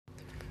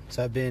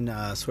So I've been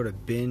sort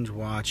of binge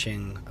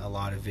watching a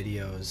lot of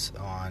videos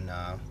on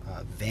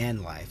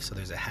Vanlife. So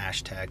there's a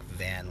hashtag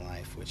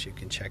Vanlife, which you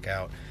can check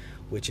out,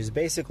 which is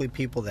basically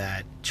people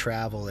that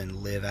travel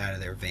and live out of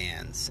their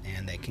vans,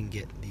 and they can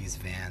get these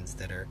vans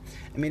that are,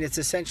 I mean, it's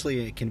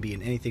essentially, it can be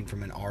anything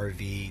from an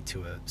RV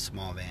to a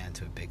small van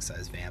to a big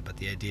size van, but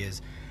the idea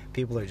is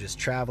people are just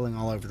traveling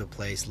all over the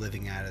place,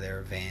 living out of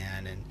their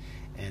van,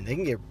 and they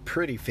can get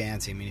pretty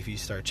fancy. I mean, if you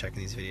start checking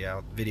these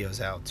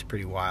videos out, it's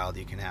pretty wild.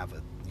 You can have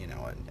a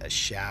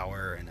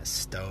shower and a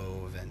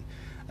stove and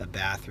a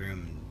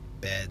bathroom and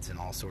beds and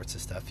all sorts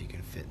of stuff you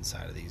can fit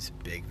inside of these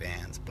big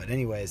vans. But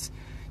anyways,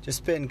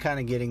 just been kind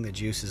of getting the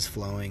juices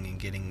flowing and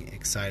getting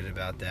excited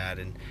about that.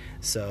 And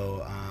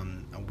so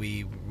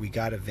we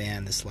got a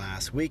van this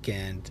last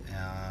weekend,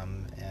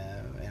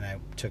 and I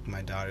took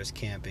my daughters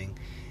camping.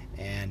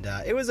 And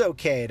it was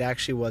okay. It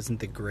actually wasn't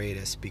the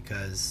greatest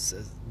because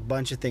a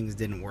bunch of things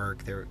didn't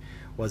work. There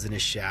wasn't a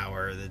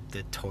shower.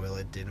 The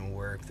toilet didn't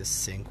work. The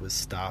sink was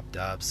stopped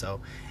up.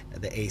 So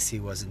the AC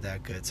wasn't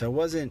that good. So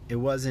it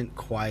wasn't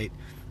quite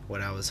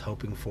what I was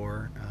hoping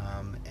for.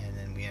 And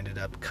then we ended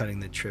up cutting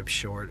the trip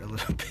short a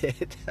little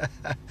bit.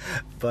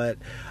 but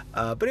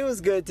it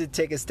was good to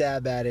take a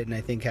stab at it, and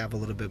I think have a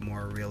little bit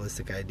more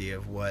realistic idea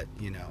of what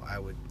I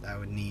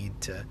would need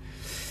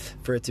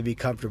for it to be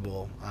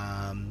comfortable.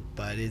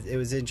 But it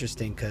was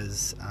interesting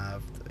because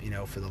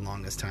for the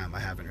longest time I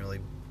haven't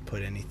really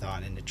put any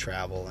thought into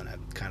travel, and I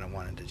kind of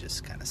wanted to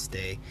just kind of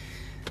stay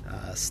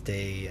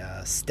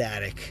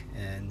static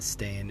and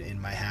stay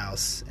in my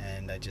house,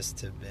 and I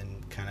just have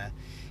been kind of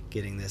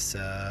getting this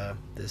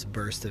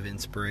burst of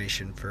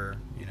inspiration for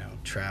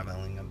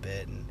traveling a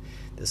bit and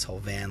this whole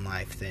van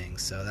life thing.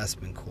 So that's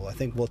been cool. I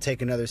think we'll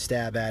take another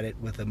stab at it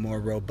with a more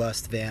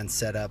robust van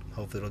setup.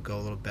 Hopefully it'll go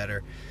a little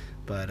better,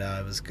 but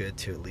it was good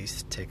to at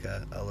least take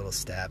a little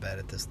stab at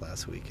it this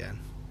last weekend.